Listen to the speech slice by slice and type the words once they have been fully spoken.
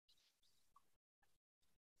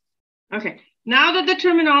Okay, now that the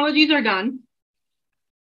terminologies are done,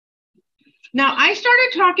 now I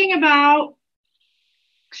started talking about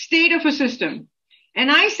state of a system. And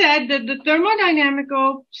I said that the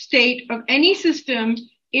thermodynamical state of any system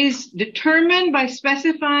is determined by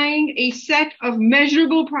specifying a set of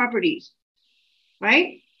measurable properties,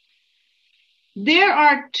 right? There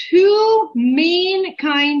are two main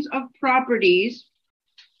kinds of properties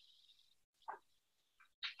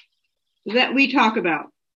that we talk about.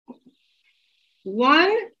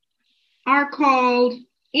 One are called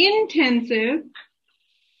intensive,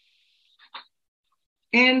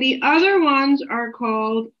 and the other ones are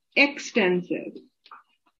called extensive.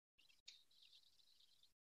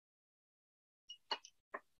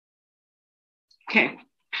 Okay.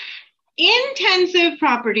 Intensive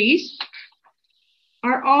properties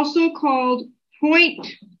are also called point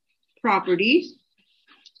properties.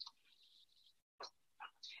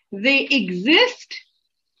 They exist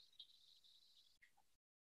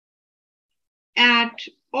at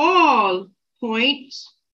all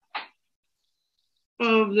points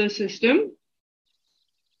of the system.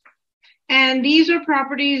 And these are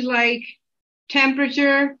properties like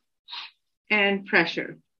temperature and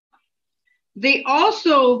pressure. They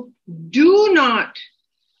also do not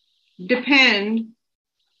depend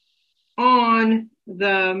on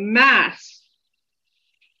the mass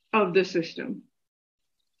of the system.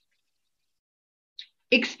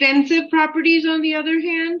 Extensive properties, on the other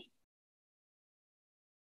hand,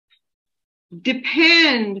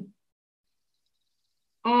 depend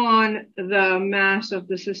on the mass of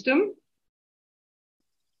the system.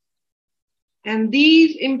 And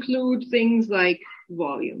these include things like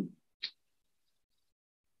volume.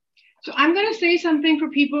 So I'm going to say something for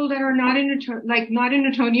people that are not in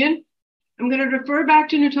Newtonian. I'm going to refer back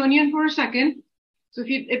to Newtonian for a second. So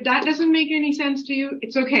if that doesn't make any sense to you,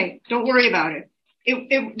 it's okay. Don't worry about it.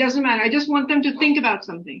 It doesn't matter. I just want them to think about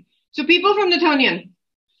something. So people from Newtonian,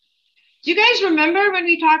 do you guys remember when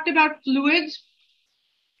we talked about fluids?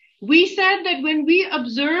 We said that when we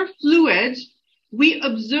observe fluids, we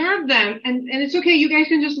observe them, and it's okay, you guys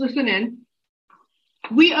can just listen in.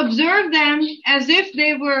 We observe them as if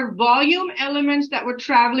they were volume elements that were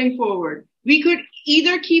traveling forward. We could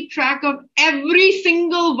either keep track of every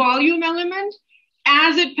single volume element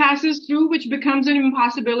as it passes through, which becomes an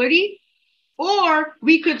impossibility, or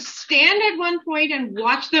we could stand at one point and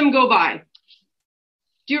watch them go by.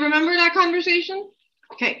 Do you remember that conversation?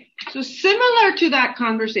 Okay, so similar to that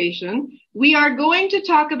conversation, we are going to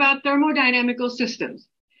talk about thermodynamical systems.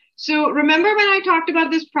 So remember when I talked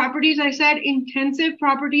about these properties, I said intensive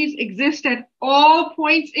properties exist at all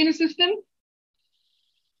points in a system?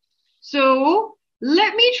 So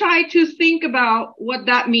let me try to think about what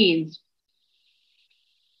that means.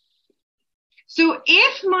 So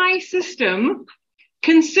if my system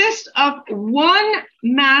consists of one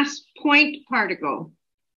mass point particle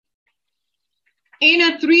in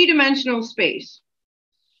a three-dimensional space.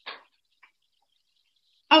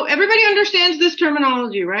 Oh, everybody understands this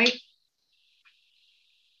terminology, right?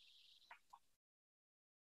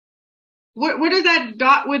 What does that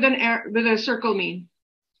dot with a circle mean?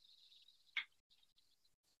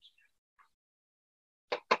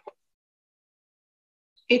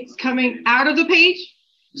 It's coming out of the page.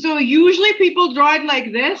 So usually people draw it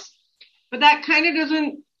like this, but that kind of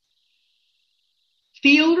doesn't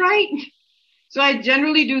feel right. So I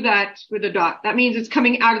generally do that with a dot. That means it's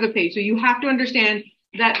coming out of the page. So you have to understand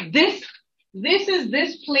that this is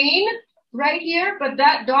this plane right here, but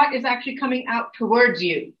that dot is actually coming out towards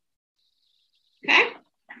you. Okay?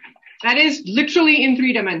 That is literally in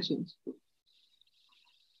 3 dimensions.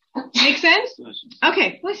 Make sense?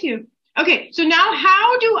 Okay, bless you. Okay, so now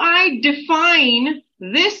how do I define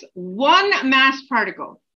this one mass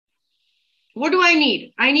particle? What do I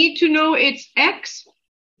need? I need to know its X,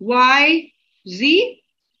 Y, Z.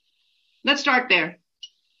 Let's start there.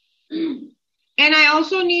 And I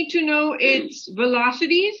also need to know its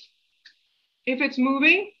velocities, if it's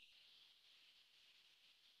moving.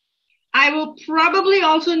 I will probably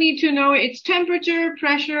also need to know its temperature,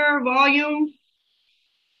 pressure, volume.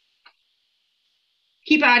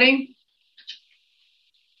 Keep adding.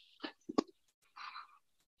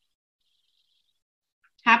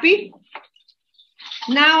 Happy?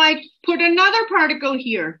 Now I put another particle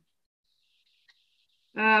here.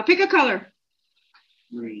 Pick a color.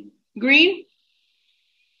 Green. Green?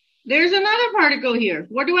 There's another particle here.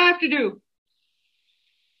 What do I have to do?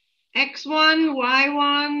 X1,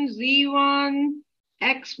 Y1, Z1,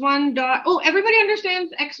 X1 dot. Oh, everybody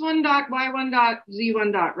understands X1 dot, Y1 dot,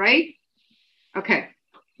 Z1 dot, right? Okay.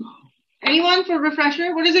 Anyone for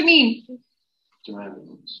refresher? What does it mean?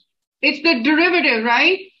 Derivatives. It's the derivative,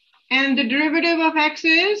 right? And the derivative of x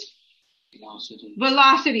is? Velocity.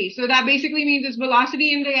 Velocity. So that basically means it's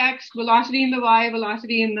velocity in the x, velocity in the y,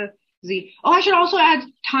 velocity in the z. Oh, I should also add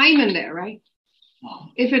time in there, right? Oh.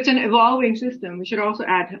 If it's an evolving system, we should also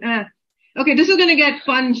add. Okay, this is going to get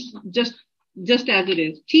fun just as it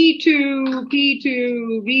is. T2,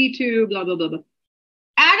 P2, V2, blah, blah, blah, blah.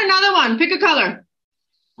 Add another one. Pick a color.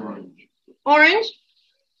 Orange. Orange?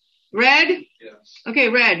 Red? Yes. Okay,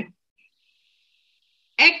 red.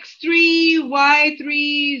 X3,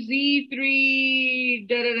 Y3, Z3,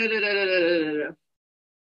 da da da da da da da.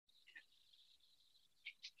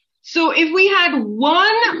 So if we had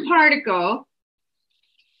one particle,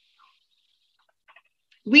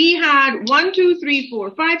 we had 1, 2, 3,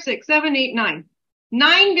 4, 5, 6, 7, 8, 9.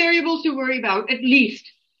 9 variables to worry about, at least.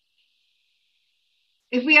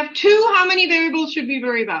 If we have 2, how many variables should we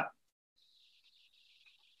worry about?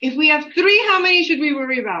 If we have 3, how many should we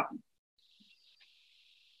worry about?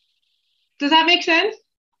 Does that make sense?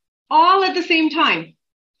 All at the same time.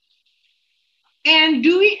 And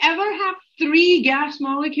do we ever have 3 gas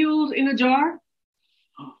molecules in a jar?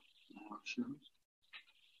 Oh, sure.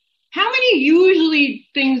 How many usually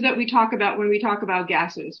things that we talk about when we talk about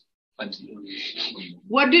gases?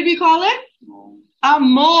 What did we call it? Mole. A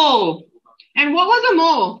mole. And what was a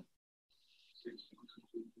mole?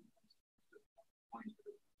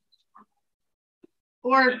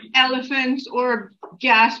 Or elephants, or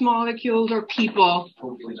gas molecules, or people.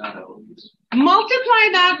 Hopefully not elephants. Multiply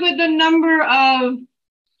that with the number of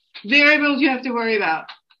variables you have to worry about.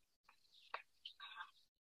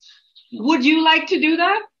 Would you like to do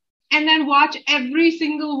that? And then watch every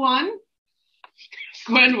single one?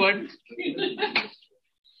 Gwen would.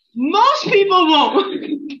 Most people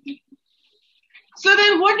won't. So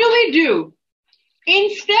then what do we do?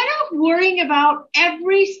 Instead of worrying about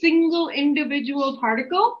every single individual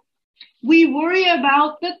particle, we worry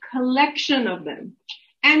about the collection of them.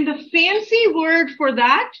 And the fancy word for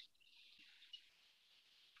that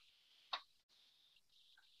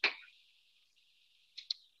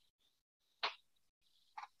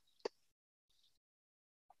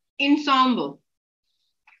ensemble.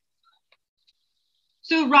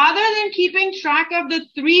 So rather than keeping track of the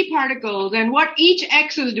 3 particles and what each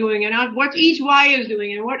x is doing and what each y is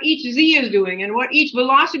doing and what each z is doing and what each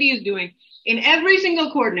velocity is doing in every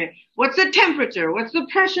single coordinate, what's the temperature, what's the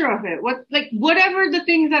pressure of it, whatever the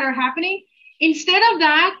things that are happening, instead of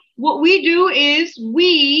that, what we do is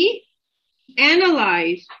we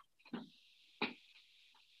analyze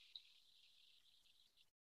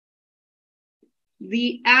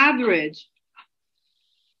the average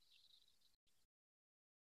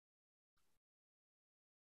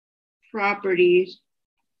properties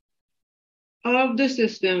of the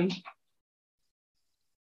system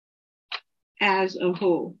as a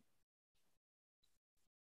whole.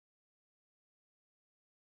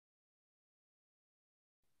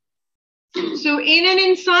 So in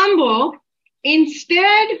an ensemble,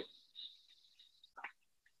 instead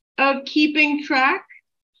of keeping track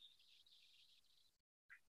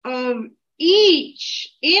of each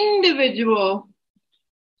individual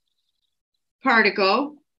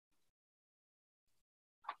particle,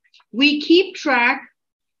 we keep track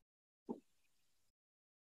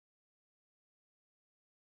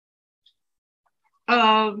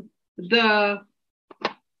of the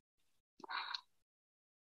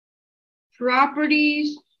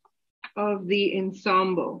properties of the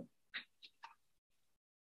ensemble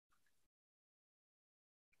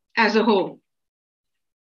as a whole.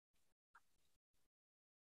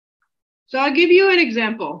 So I'll give you an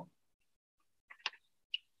example.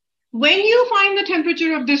 When you find the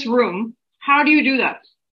temperature of this room, how do you do that?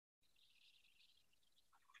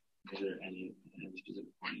 Measure any specific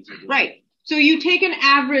points. Right. So you take an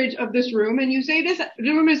average of this room and you say this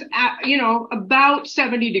room is, about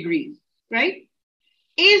 70 degrees, right?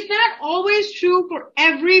 Is that always true for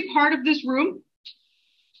every part of this room?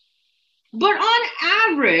 But on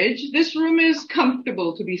average, this room is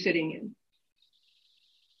comfortable to be sitting in.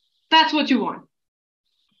 That's what you want.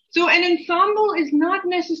 So an ensemble is not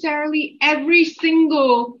necessarily every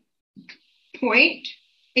single point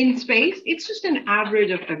in space. It's just an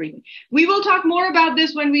average of everything. We will talk more about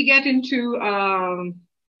this when we get into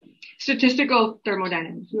statistical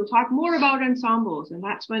thermodynamics. We'll talk more about ensembles, and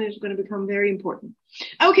that's when it's going to become very important.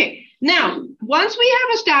 Okay, now, once we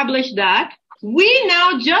have established that, we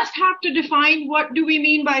now just have to define what do we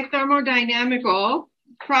mean by thermodynamical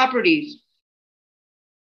properties.